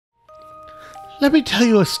let me tell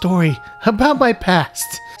you a story about my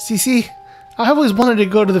past. See, I always wanted to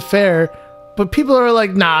go to the fair, but people are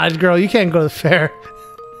like, nah, girl, you can't go to the fair.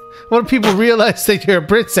 When people realize that you're a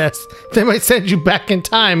princess, they might send you back in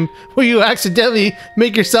time where you accidentally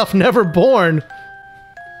make yourself never born.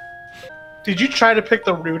 Did you try to pick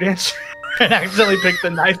the rude answer and accidentally pick the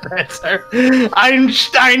nice answer?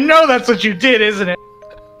 I know that's what you did, isn't it?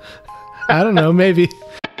 I don't know, maybe.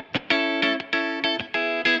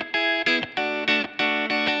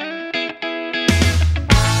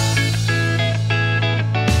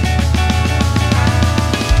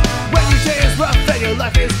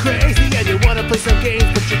 Life is crazy and you wanna play some games,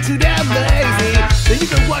 but you're too damn lazy. Then you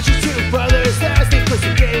can watch your two brothers as they play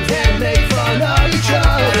some games and make fun of each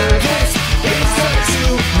other. This is such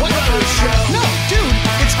a brother show. No, dude,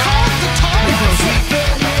 it's called the Tommy Bros.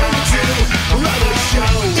 Brother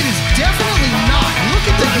show. It is definitely not. Look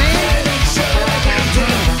at the name.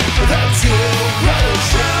 The Two Brother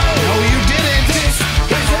Show. No, you didn't. This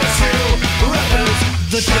is the Two Brothers.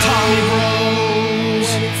 The Tommy Bros.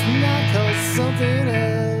 And it's not called something else.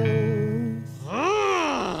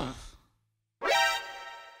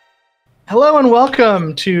 Hello and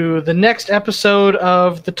welcome to the next episode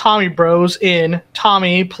of the Tommy Bros in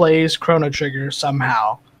Tommy Plays Chrono Trigger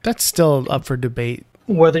somehow. That's still up for debate.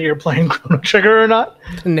 Whether you're playing Chrono Trigger or not.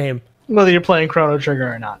 The name. Whether you're playing Chrono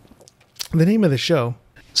Trigger or not. The name of the show.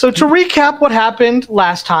 So to recap what happened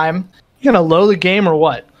last time, you gonna load the game or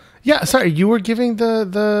what? Yeah, sorry, you were giving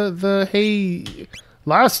the hey,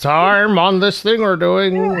 last time on this thing we're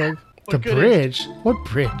doing, like, the good bridge. What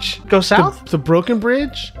bridge? Go south? The broken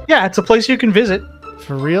bridge? Yeah, it's a place you can visit.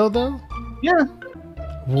 For real though? Yeah.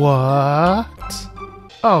 What?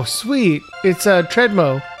 Oh, sweet. It's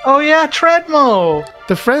Treadmo. Oh yeah, Treadmo.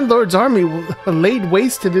 The Friendlord's army laid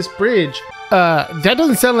waste to this bridge. That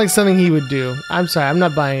doesn't sound like something he would do. I'm sorry, I'm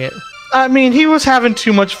not buying it. I mean, he was having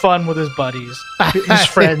too much fun with his buddies. His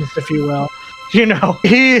friends, if you will. You know,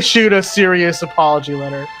 he issued a serious apology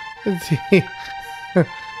letter.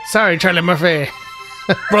 Sorry, Charlie Murphy.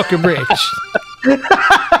 Broken bridge.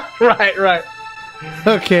 Right.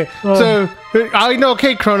 Okay, so I know.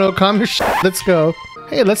 Okay, Chrono, calm your shit. Let's go.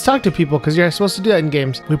 Hey, let's talk to people because you're supposed to do that in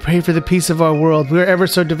games. We pray for the peace of our world. We are ever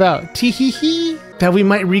so devout. Tee-hee-hee. That we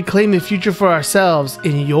might reclaim the future for ourselves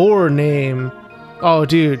in your name. Oh,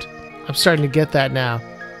 dude, I'm starting to get that now.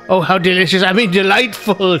 Oh, how delicious. I mean,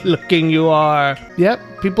 delightful looking you are. Yep,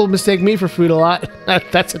 people mistake me for food a lot.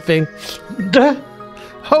 That's a thing. Duh.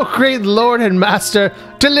 Oh, great Lord and Master,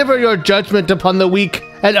 deliver your judgment upon the weak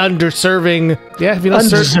and underserving. Yeah, if you don't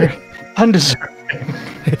serve, Undeserving.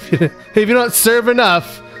 if you don't serve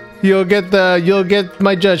enough, you'll get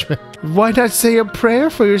my judgment. Why not say a prayer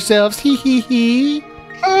for yourselves? Hee hee hee.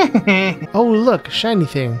 Oh, look, shiny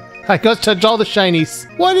thing. I got to touch all the shinies.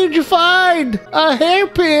 What did you find? A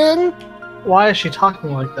hairpin. Why is she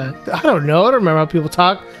talking like that? I don't know. I don't remember how people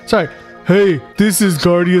talk. Sorry. Hey, this is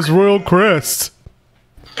Guardia's Royal Crest.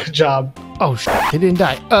 Good job. Oh, they didn't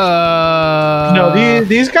die. No,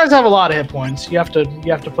 these guys have a lot of hit points. You have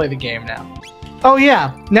to play the game now. Oh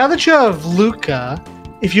yeah. Now that you have Luca,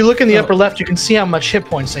 if you look in the upper left, you can see how much hit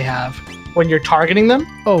points they have when you're targeting them.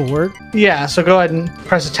 Oh, word. Yeah. So go ahead and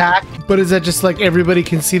press attack. But is that just like everybody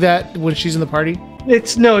can see that when she's in the party?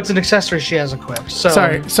 It's an accessory she has equipped. So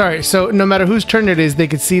Sorry. So no matter whose turn it is, they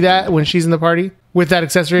could see that when she's in the party with that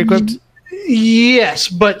accessory equipped? Yes,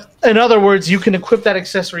 but in other words, you can equip that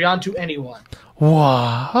accessory onto anyone.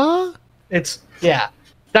 What? Yeah.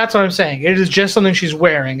 That's what I'm saying. It is just something she's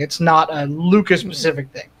wearing. It's not a Luca-specific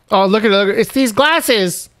thing. Oh, look at it. It's these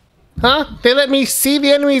glasses. Huh? They let me see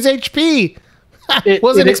the enemy's HP.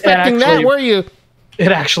 Wasn't expecting that, were you?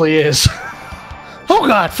 It actually is. Oh,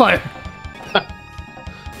 God, fire.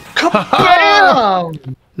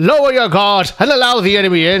 Kabam! Lower your guard and allow the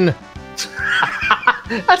enemy in.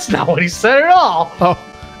 That's not what he said at all. Oh,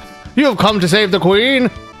 you have come to save the queen.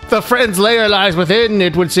 The friend's lair lies within,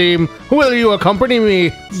 it would seem. Will you accompany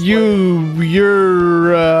me? You're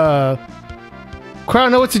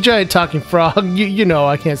Chrono, it's a giant talking frog. You know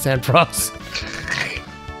I can't stand frogs.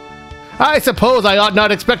 I suppose I ought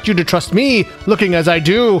not expect you to trust me, looking as I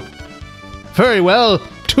do. Very well,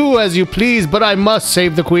 do as you please, but I must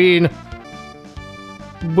save the queen.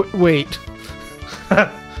 Wait.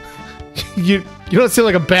 You don't seem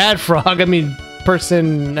like a bad frog. I mean,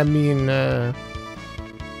 person. I mean,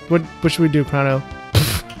 what should we do, Chrono?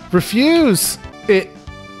 Refuse. It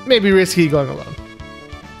may be risky going alone.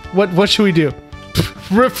 What should we do?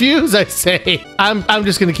 Refuse, I say. I'm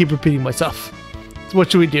just gonna keep repeating myself.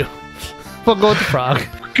 What should we do? We'll go with the frog.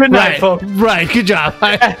 Good night, folks. Right. Good job.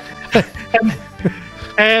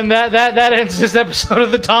 And that ends this episode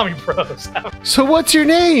of the Tommy Bros. So what's your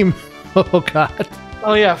name? Oh God.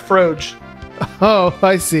 Oh yeah, Froge. Oh,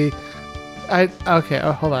 I see. Okay.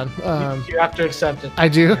 Oh, hold on. You have to accept it. I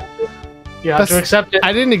do. You have to accept it.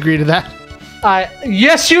 I didn't agree to that.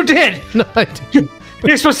 Yes, you did. No, I didn't.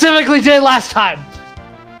 You specifically did last time.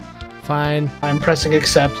 Fine. I'm pressing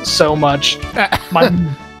accept so much.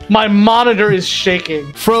 My monitor is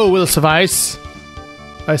shaking. Fro will suffice.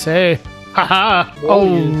 I say. Haha.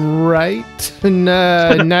 All right.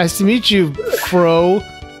 Nice to meet you, Fro.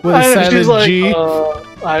 With a silent G.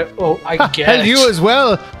 I guess. And you as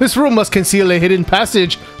well. This room must conceal a hidden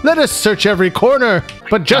passage. Let us search every corner,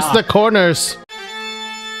 but just the corners.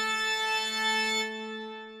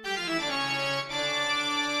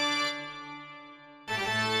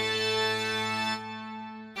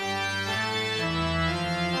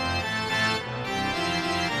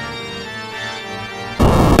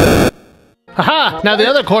 Haha! Now the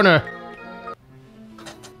other corner.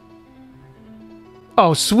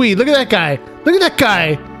 Oh, sweet. Look at that guy. Look at that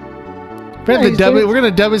guy. We're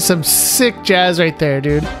gonna dub in some sick jazz right there,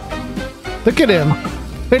 dude. Look at him.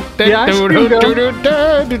 Yeah,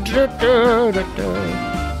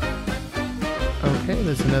 okay,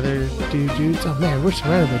 there's another dudes. Oh man, we're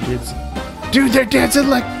surrounded by dudes. Dude, they're dancing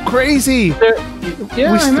like crazy.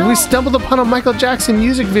 We stumbled upon a Michael Jackson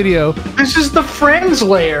music video. This is the Friends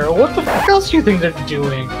lair. What the fuck else do you think they're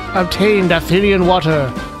doing? Obtained Athenian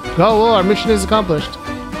water. Oh, well, our mission is accomplished.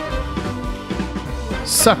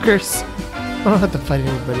 Suckers. I don't have to fight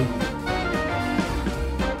anybody.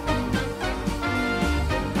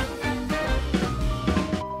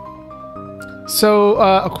 So,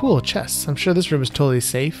 a cool chest. I'm sure this room is totally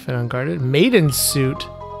safe and unguarded. Maiden suit.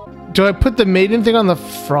 Do I put the maiden thing on the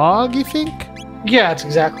frog, you think? Yeah, that's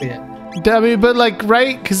exactly it. I mean, but like,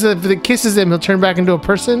 right? Because if it kisses him, he'll turn back into a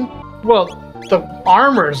person? Well, the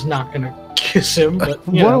armor's not gonna kiss him, but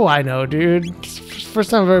what do I know, dude?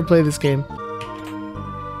 First time I've ever played this game.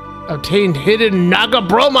 Obtained hidden Naga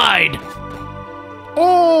bromide.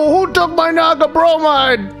 Oh, who took my Naga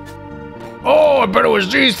bromide? Oh, I bet it was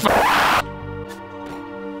these.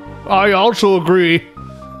 I also agree.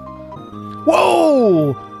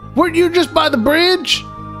 Whoa! Weren't you just by the bridge?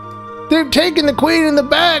 They've taken the queen in the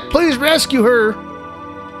back. Please rescue her.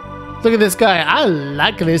 Look at this guy. I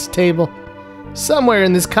like this table. Somewhere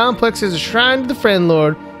in this complex is a shrine to the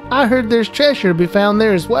Friendlord. I heard there's treasure to be found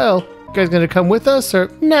there as well. You guys gonna come with us or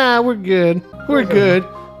nah? We're good. We're good.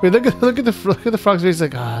 Wait, look at the frog's face.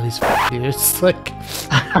 Like, these dudes. Like,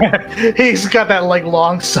 he's got that like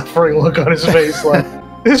long suffering look on his face. Like,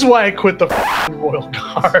 this is why I quit the royal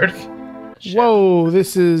guard. Whoa,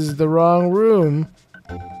 this is the wrong room.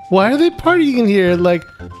 Why are they partying in here? Like,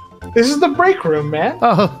 this is the break room, man.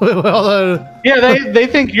 oh, well, yeah, they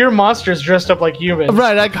think your monster's dressed up like humans.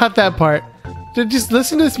 right, I got that part. Just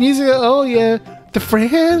listen to this music. Oh yeah, the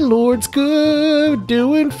Friendlord's good,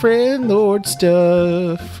 doing Friendlord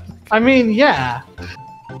stuff. I mean, yeah.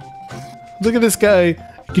 Look at this guy.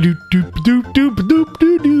 Oh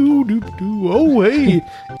hey,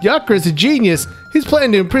 Yakra's a genius. He's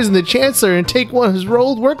planning to imprison the Chancellor and take one of his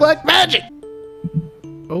roles work like magic.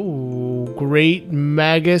 Oh, great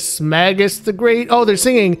Magus the Great. Oh, they're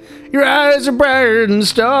singing. Your eyes are brighter than the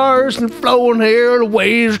stars and flowing hair the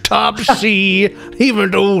waves top the sea.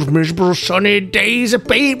 Even those miserable sunny days are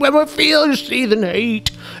paid when we feel you seething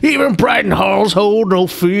hate. Even Brighton halls hold no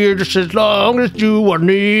fear just as long as you are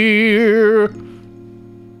near.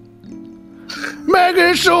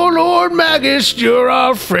 Magus, oh Lord Magus, you're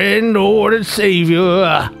our friend, Lord and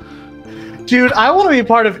Savior. Dude, I want to be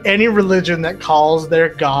part of any religion that calls their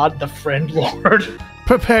god the Friendlord.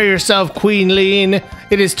 Prepare yourself, Queen Lean.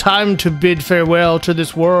 It is time to bid farewell to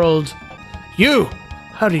this world. You!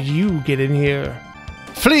 How did you get in here?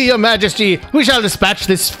 Flee, your majesty! We shall dispatch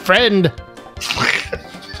this friend!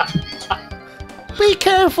 Be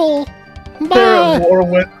careful! Bye! They're at war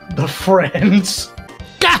with the Friends.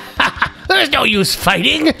 There's no use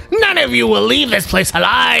fighting! None of you will leave this place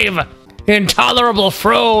alive! Intolerable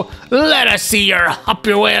Fro, let us see your hop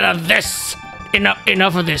your way out of this!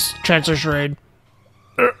 Enough of this, Chancellor Charade.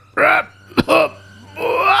 Whoa,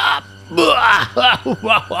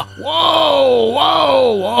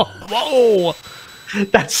 whoa, whoa, whoa!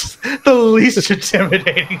 That's the least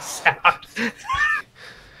intimidating sound.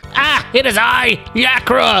 Ah, it is I,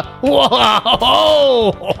 Yakra!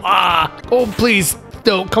 Whoa! Oh, please.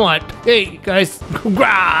 No, come on. Hey, guys. Huh?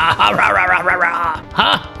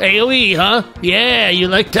 AoE, huh? Yeah, you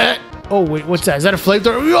like that? Oh, wait, what's that? Is that a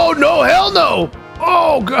flamethrower? Oh, no, hell no!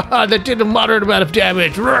 Oh, God, that did a moderate amount of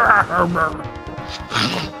damage.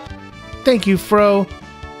 Thank you, Fro.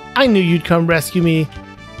 I knew you'd come rescue me.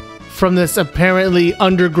 from this apparently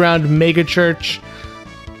underground mega-church.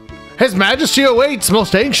 His Majesty awaits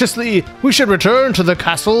most anxiously. We should return to the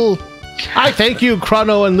castle. I thank you,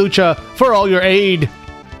 Chrono and Lucha, for all your aid.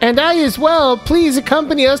 And I as well. Please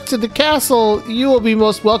accompany us to the castle. You will be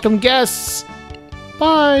most welcome guests.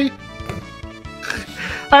 Bye.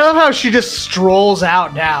 I love how she just strolls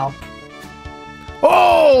out now.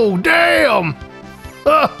 Oh, damn!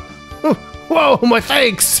 Whoa, my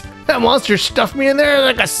thanks! That monster stuffed me in there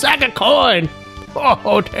like a sack of coin!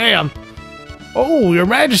 Oh, damn! Oh, your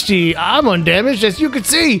majesty, I'm undamaged as you can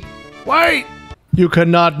see! Wait! You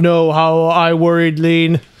cannot know how I worried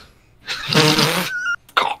Lean.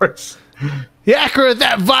 Of course. Yakra,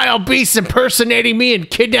 that vile beast impersonating me and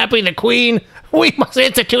kidnapping the queen! We must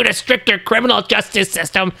institute a stricter criminal justice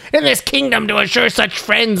system in this kingdom to ensure such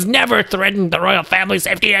friends never threaten the royal family's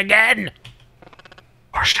safety again!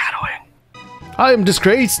 Foreshadowing. I am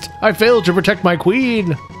disgraced. I failed to protect my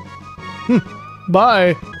queen.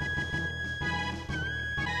 Bye.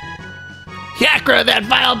 Yakra, that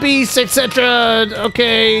vile beast, etc.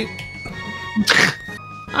 Okay.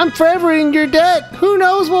 I'm forever in your debt. Who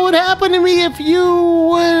knows what would happen to me if you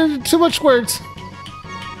would... Too much words.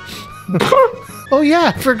 Oh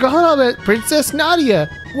yeah, forgot about Princess Nadia.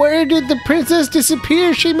 Where did the princess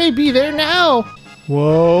disappear? She may be there now.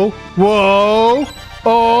 Whoa. Whoa.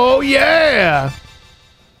 Oh yeah.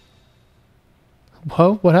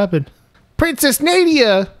 Whoa, what happened? Princess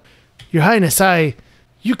Nadia! Your Highness,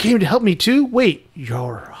 You came to help me too? Wait,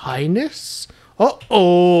 Your Highness?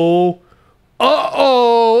 Uh-oh.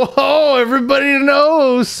 Uh-oh. Oh, everybody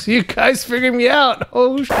knows. You guys figured me out.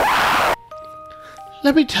 Oh,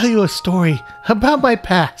 let me tell you a story about my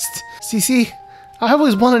past. See, I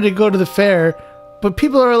always wanted to go to the fair, but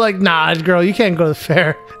people are like, nah, girl, you can't go to the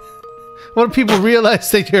fair. When people realize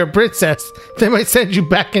that you're a princess, they might send you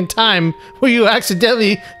back in time where you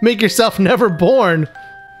accidentally make yourself never born.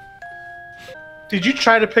 Did you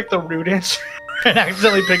try to pick the rude answer and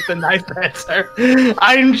accidentally pick the nice answer?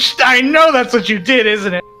 I know that's what you did,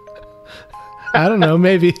 isn't it? I don't know,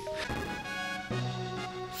 maybe.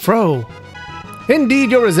 Fro. Indeed,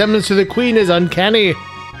 your resemblance to the queen is uncanny.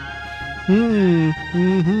 I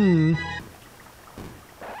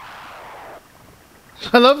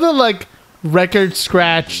love the, like, record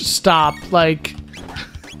scratch stop, like...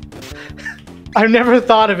 I've never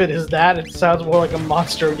thought of it as that. It sounds more like a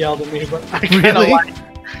monster yelled at me, but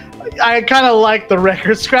I kind of like the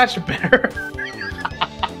record scratch better.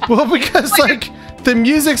 Well, because, like, the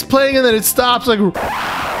music's playing and then it stops, like...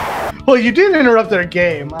 Well, you did interrupt their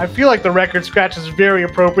game. I feel like the record scratch is very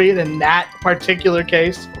appropriate in that particular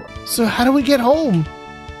case. So how do we get home?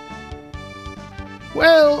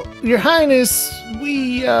 Well, Your Highness,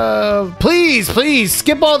 we, please,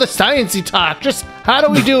 skip all the sciencey talk. Just, how do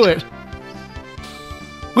we do it?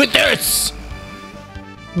 With this!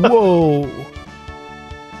 Whoa.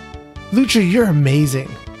 Lucha, you're amazing.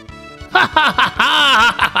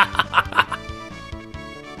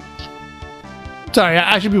 Sorry,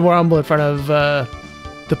 I should be more humble in front of, the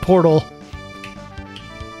portal.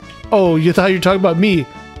 Oh, you thought you were talking about me?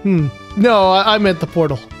 No, I meant the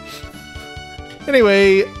portal.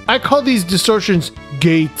 Anyway, I call these distortions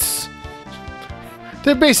gates.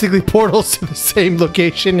 They're basically portals to the same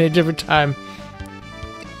location at a different time.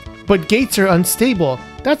 But gates are unstable.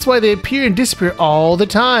 That's why they appear and disappear all the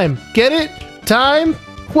time. Get it? Time?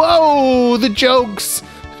 Whoa, the jokes.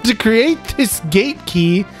 To create this gate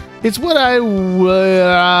key, it's what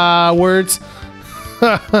words.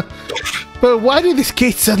 But why did these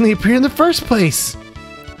gates suddenly appear in the first place?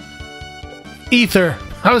 Ether.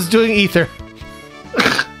 I was doing ether.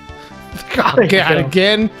 Oh, God,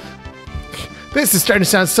 again. This is starting to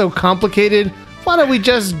sound so complicated. Why don't we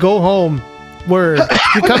just go home? Word.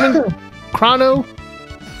 You coming, Chrono?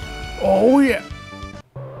 Oh, yeah.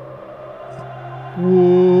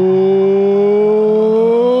 Whoa.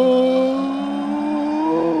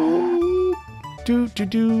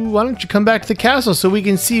 Why don't you come back to the castle so we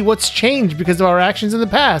can see what's changed because of our actions in the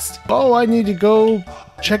past? Oh, I need to go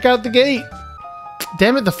check out the gate.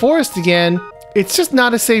 Damn it, the forest again. It's just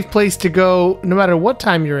not a safe place to go no matter what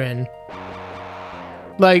time you're in.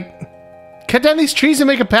 Like, cut down these trees and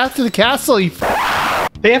make a path to the castle.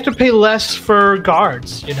 They have to pay less for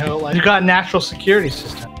guards, you know? Like, you got a natural security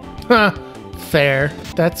system. Huh. Fair.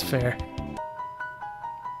 That's fair.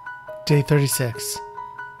 Day 36.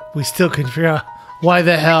 We still couldn't figure out why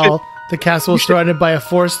the hell the castle was surrounded by a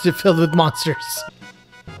forest filled with monsters.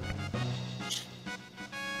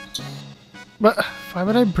 But why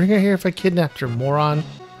would I bring her here if I kidnapped her, moron?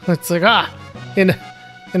 It's like, in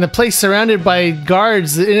a place surrounded by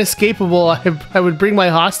guards, inescapable, I would bring my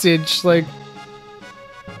hostage, like...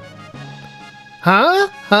 Huh?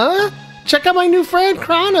 Huh? Check out my new friend,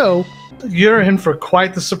 Chrono. You're in for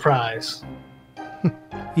quite the surprise.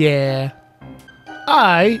 Yeah.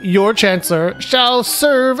 I, your Chancellor, shall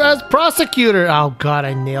serve as prosecutor. Oh god,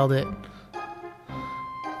 I nailed it.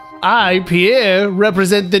 I, Pierre,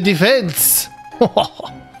 represent the defense.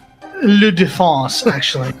 Le Défense,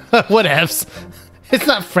 actually. Whatevs. It's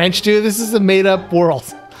not French, dude. This is a made-up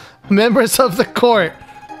world. Members of the court,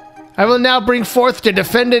 I will now bring forth the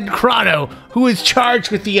defendant Chrono, who is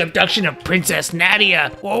charged with the abduction of Princess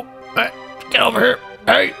Nadia. Whoa, get over here.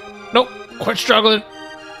 Hey, nope, quit struggling.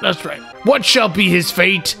 That's right. What shall be his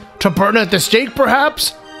fate? To burn at the stake,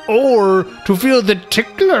 perhaps? Or to feel the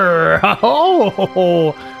tickler?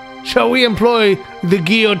 Oh, shall we employ the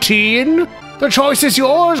guillotine? The choice is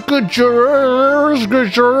yours, good jurors,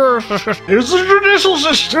 good jurors. It's a judicial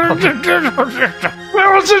system.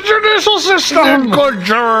 It's a judicial system. Good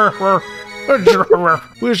juror. Good juror.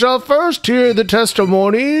 We shall first hear the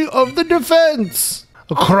testimony of the defense.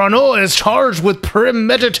 Chrono is charged with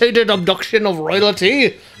premeditated abduction of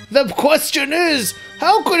royalty. The question is,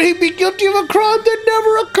 how could he be guilty of a crime that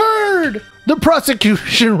never occurred? The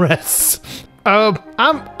prosecution rests.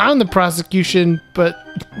 I'm the prosecution, but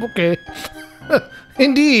okay.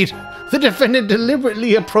 Indeed, the defendant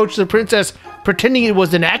deliberately approached the princess, pretending it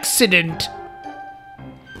was an accident.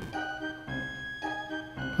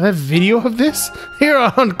 I have video of this? Here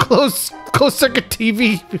on closed circuit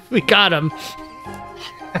TV, we got him.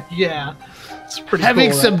 Yeah, it's pretty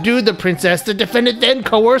Having cool, subdued the princess, the defendant then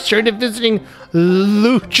coerced her into visiting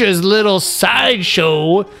Lucha's little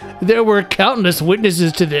sideshow. There were countless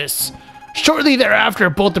witnesses to this. Shortly thereafter,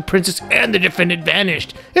 both the princess and the defendant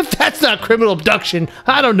vanished. If that's not criminal abduction,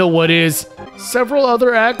 I don't know what is. Several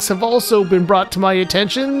other acts have also been brought to my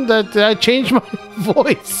attention that I changed my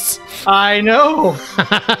voice. I know.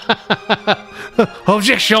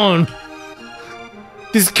 Objection!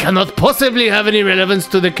 This cannot possibly have any relevance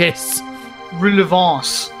to the case.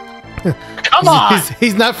 Relevance. Come on!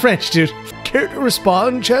 He's not French, dude. Care to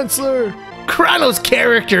respond, Chancellor? Chrono's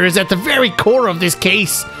character is at the very core of this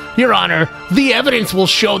case. Your Honor, the evidence will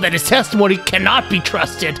show that his testimony cannot be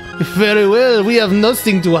trusted. Very well, we have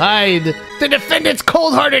nothing to hide. The defendant's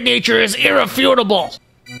cold-hearted nature is irrefutable.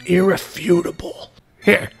 Irrefutable.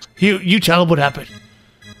 Here, you tell him what happened.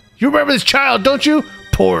 You remember this child, don't you?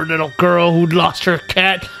 Poor little girl who'd lost her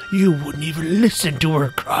cat. You wouldn't even listen to her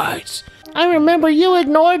cries. I remember you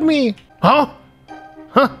ignored me. Huh?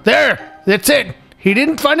 Huh? There. That's it. He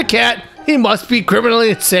didn't find a cat. He must be criminally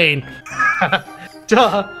insane.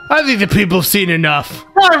 Duh. I think the people have seen enough.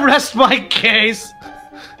 I rest my case.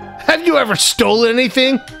 Have you ever stolen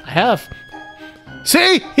anything? I have.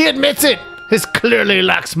 See? He admits it. This clearly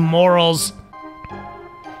lacks morals.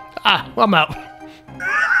 I'm out.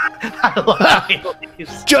 I love how he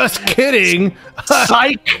leaves. Just kidding.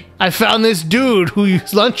 Psych. I found this dude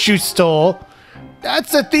whose lunch you stole.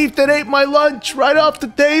 That's the thief that ate my lunch right off the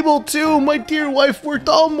table, too. My dear wife worked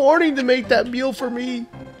all morning to make that meal for me.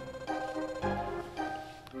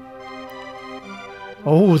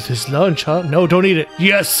 Oh, this lunch, huh? No, don't eat it.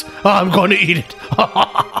 Yes, I'm going to eat it.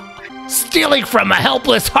 Stealing from a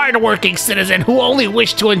helpless, hard-working citizen who only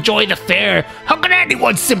wished to enjoy the fare. How can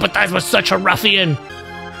anyone sympathize with such a ruffian?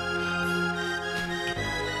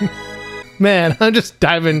 Man, I'm just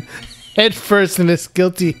diving headfirst in this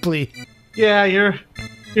guilty plea. Yeah,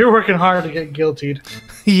 you're working hard to get guiltied.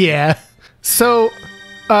 Yeah. So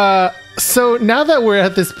now that we're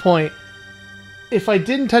at this point, if I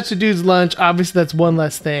didn't touch the dude's lunch, obviously that's one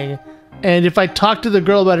less thing. And if I talk to the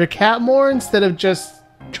girl about her cat more instead of just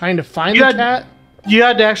trying to find the cat, you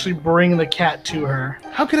had to actually bring the cat to her.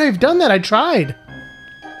 How could I have done that? I tried.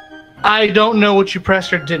 I don't know what you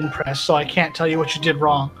pressed or didn't press, so I can't tell you what you did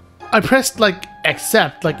wrong. I pressed like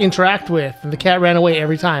accept, like interact with, and the cat ran away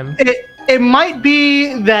every time. It might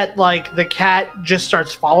be that like the cat just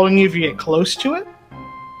starts following you if you get close to it,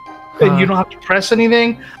 and you don't have to press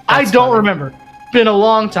anything. I don't remember. Been a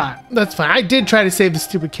long time. That's fine. I did try to save the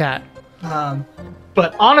stupid cat.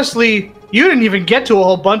 But honestly, you didn't even get to a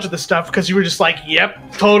whole bunch of the stuff because you were just like,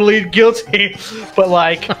 "Yep, totally guilty." But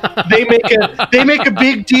like, they make a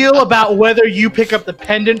big deal about whether you pick up the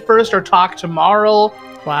pendant first or talk to Marl.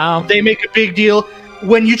 Wow. They make a big deal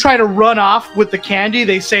when you try to run off with the candy.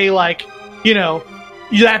 They say like, you know,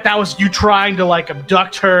 that was you trying to like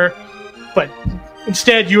abduct her, but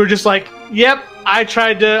instead you were just like, "Yep, I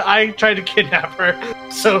tried to kidnap her."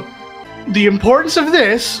 So the importance of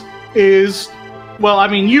this is, well, I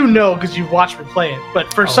mean, you know, because you've watched me play it,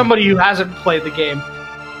 but for somebody who hasn't played the game,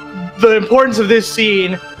 the importance of this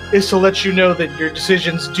scene is to let you know that your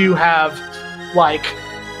decisions do have like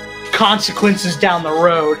consequences down the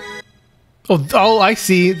road. Oh, I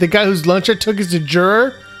see. The guy whose lunch I took is a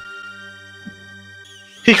juror.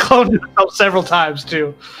 He cloned himself several times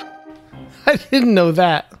too. I didn't know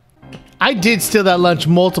that. I did steal that lunch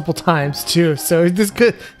multiple times too. So this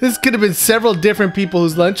could have been several different people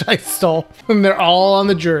whose lunch I stole, and they're all on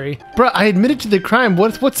the jury. Bro, I admitted to the crime.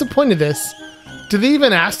 What's the point of this? Do they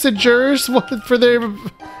even ask the jurors for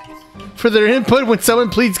their input when someone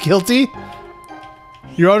pleads guilty?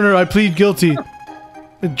 Your Honor, I plead guilty.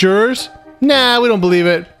 The jurors? Nah, we don't believe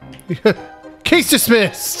it. Case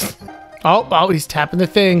dismissed. Oh, he's tapping the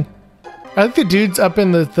thing. I think the dudes up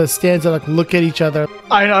in the stands that like look at each other.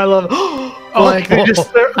 I love it. Like they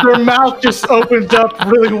just their mouth just opens up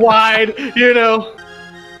really wide, you know.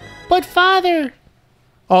 But father,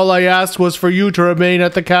 all I asked was for you to remain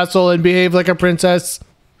at the castle and behave like a princess.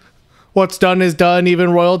 What's done is done.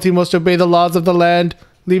 Even royalty must obey the laws of the land.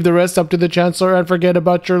 Leave the rest up to the chancellor and forget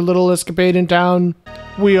about your little escapade in town.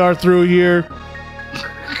 We are through here.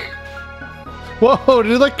 Whoa,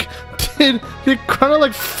 did Chrono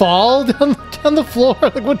like fall down the floor?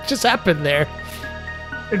 Like what just happened there?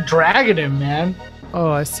 They're dragging him, man.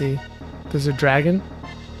 Oh, I see. There's a dragon?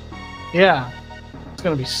 Yeah. It's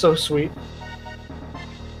gonna be so sweet.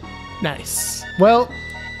 Nice. Well,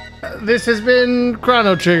 this has been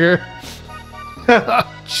Chrono Trigger.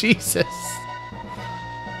 Oh, Jesus.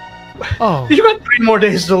 Oh. You got 3 more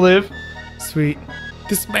days to live. Sweet.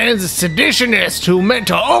 This man's a seditionist who meant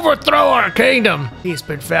to overthrow our kingdom. He's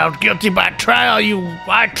been found guilty by trial.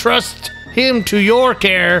 I trust him to your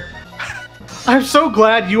care. I'm so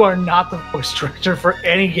glad you are not the voice director for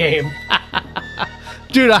any game.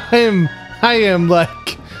 Dude, I am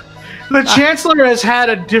like... The Chancellor has had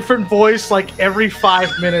a different voice like every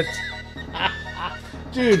 5 minutes.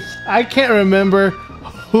 Dude, I can't remember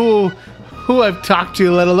who I've talked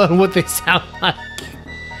to, let alone what they sound like.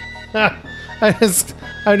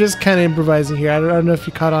 I'm just kind of improvising here. I don't know if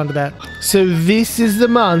you caught on to that. So this is the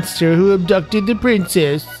monster who abducted the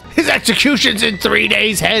princess. His execution's in 3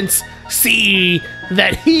 days hence. See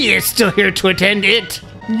that he is still here to attend it.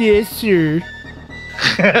 Yes, sir.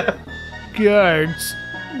 Guards.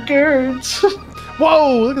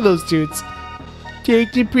 Whoa, look at those dudes.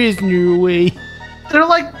 Take the prisoner away. They're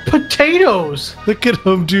like potatoes. Look at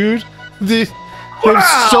them, dude. They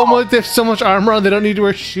have so much armor on, they don't need to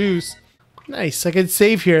wear shoes. Nice, I can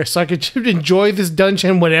save here so I can enjoy this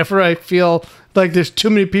dungeon whenever I feel like there's too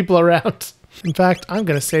many people around. In fact, I'm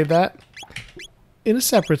gonna save that in a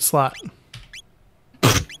separate slot.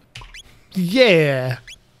 Yeah.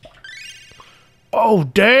 Oh,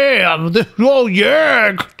 damn. Oh,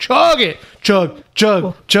 yeah. Chug it. Chug.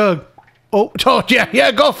 Oh,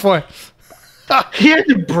 yeah, go for it. He had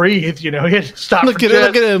to breathe, you know. He had to stop. Look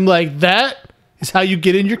at him like that is how you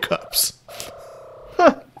get in your cups.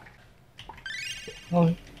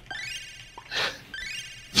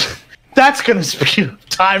 That's gonna speed up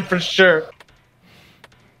time for sure.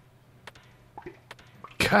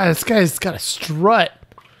 God, this guy's got a strut.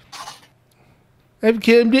 I've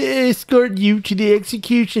come to escort you to the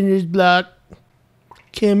executioner's block.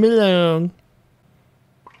 Come along.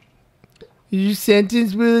 Your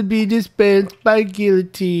sentence will be dispensed by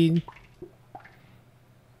guillotine.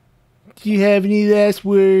 Do you have any last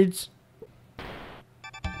words?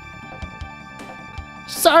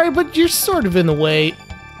 Sorry, but you're sort of in the way.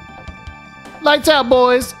 Lights out,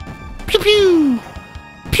 boys. Pew pew.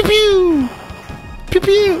 Pew pew. Pew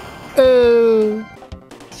pew.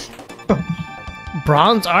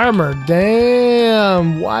 Bronze armor.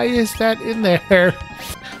 Damn. Why is that in there?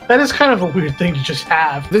 That is kind of a weird thing to just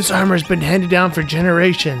have. This armor's been handed down for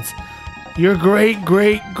generations. Your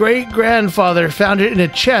great-great-great-grandfather found it in a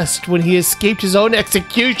chest when he escaped his own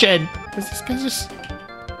execution. Does this guy just...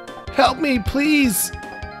 Help me, please.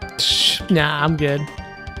 Nah, I'm good.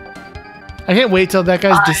 I can't wait till that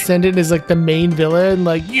guy's descendant is like the main villain.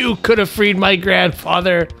 Like, you could have freed my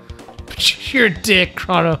grandfather. But you're a dick,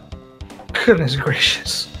 Chrono. Goodness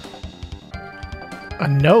gracious. A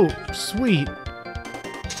note. Sweet.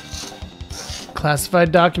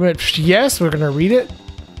 Classified document. Yes, we're gonna read it.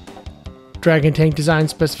 Dragon tank design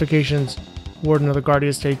specifications. Warden of the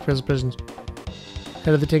Guardian State prisons.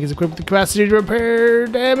 Head of the tank is equipped with the capacity to repair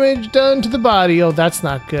damage done to the body. Oh, that's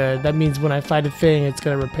not good. That means when I fight a thing, it's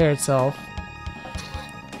gonna repair itself.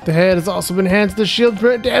 The head has also been enhanced to shield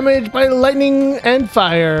prevent damage by lightning and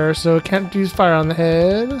fire, so it can't use fire on the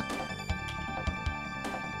head.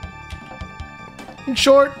 In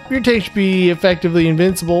short, your tank should be effectively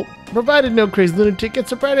invincible, provided no crazy lunatic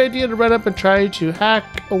gets a bright idea to run up and try to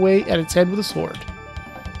hack away at its head with a sword.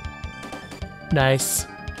 Nice.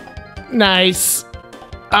 Nice.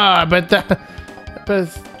 But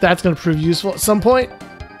that's going to prove useful at some point.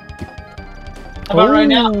 How about right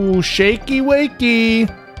now? Ooh, shaky wakey.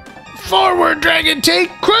 Forward, dragon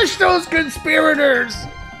tank. Crush those conspirators.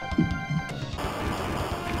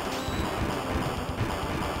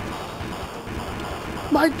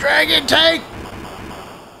 My dragon tank.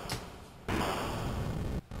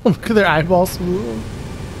 Look at their eyeballs move.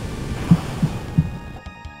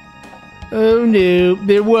 Oh no,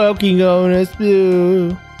 they're walking on us.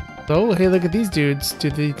 Oh, hey, look at these dudes. Do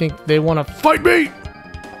they think they want to fight me?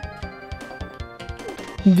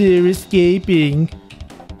 They're escaping.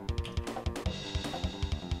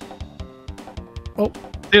 Oh,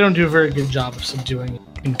 They don't do a very good job of subduing it.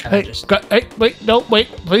 You can kind of just... hey, wait, no, wait,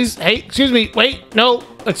 please. Hey, excuse me, wait, no,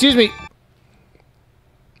 excuse me.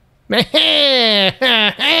 I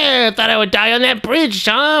thought I would die on that bridge,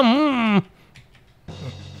 huh?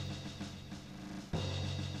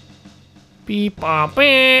 Beep, bop,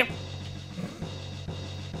 beep.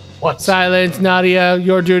 What? Silence, Nadia.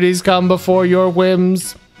 Your duties come before your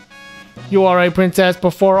whims. You are a princess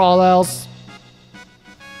before all else.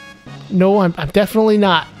 No, I'm definitely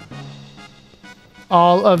not.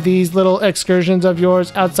 All of these little excursions of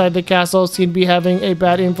yours outside the castle seem to be having a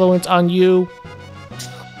bad influence on you.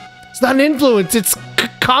 It's not an influence, it's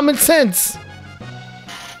common sense.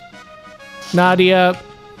 Nadia.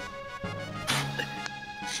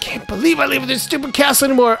 Can't believe I live in this stupid castle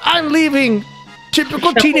anymore. I'm leaving.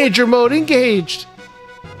 Typical teenager mode engaged.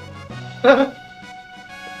 Come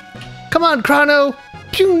on, Chrono.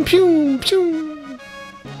 Pew, pew, pew.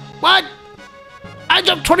 What? I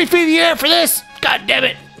jumped 20 feet in the air for this. God damn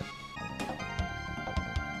it.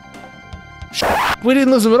 We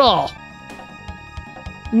didn't lose him at all.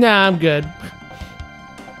 Nah, I'm good.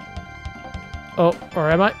 Oh,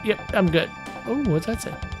 or am I? Yep, I'm good. Oh, what's that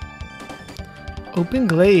say? Open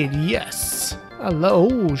glade, yes. Hello,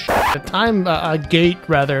 oh, a time, a gate,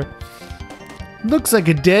 rather. Looks like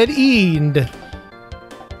a dead end.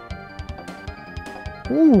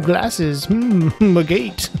 Ooh, glasses. A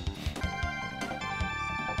gate.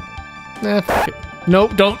 Nah, fuck it.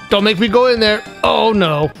 Nope, don't make me go in there. Oh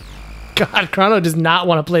no. God, Chrono does not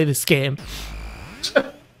want to play this game.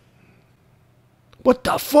 What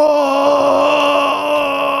the fuck?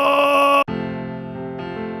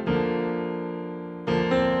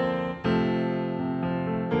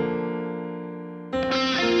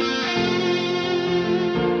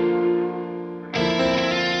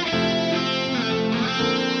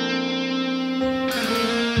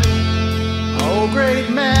 Oh, great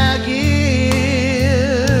Magus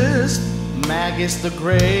the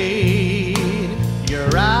Great,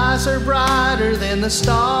 your eyes are brighter than the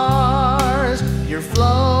stars, your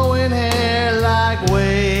flowing hair like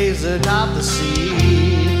waves atop the sea.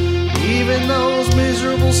 Even those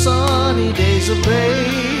miserable sunny days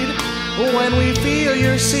abate when we feel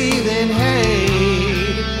your seething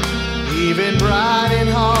hate. Even bright in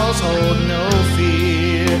halls hold no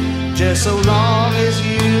fear, just so long as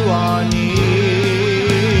you are near.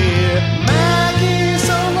 Magus,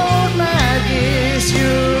 oh Lord Magus,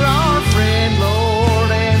 you're our friend,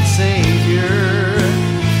 Lord and Savior.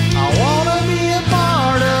 I wanna be a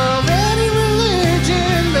part of any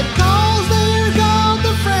religion that calls their God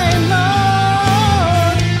the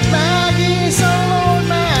Friendlord. Magus, oh Lord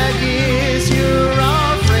Magus, you're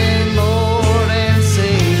our friend, Lord and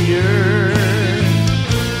Savior.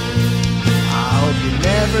 I hope you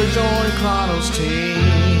never join Chrono's team.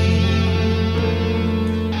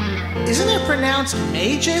 Isn't it pronounced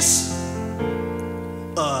Magus?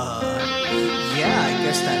 Yeah, I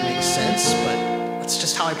guess that makes sense, but that's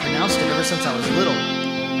just how I pronounced it ever since I was little.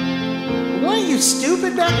 Weren't you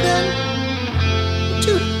stupid back then?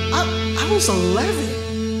 Dude, I was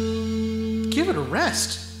 11. Give it a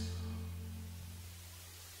rest.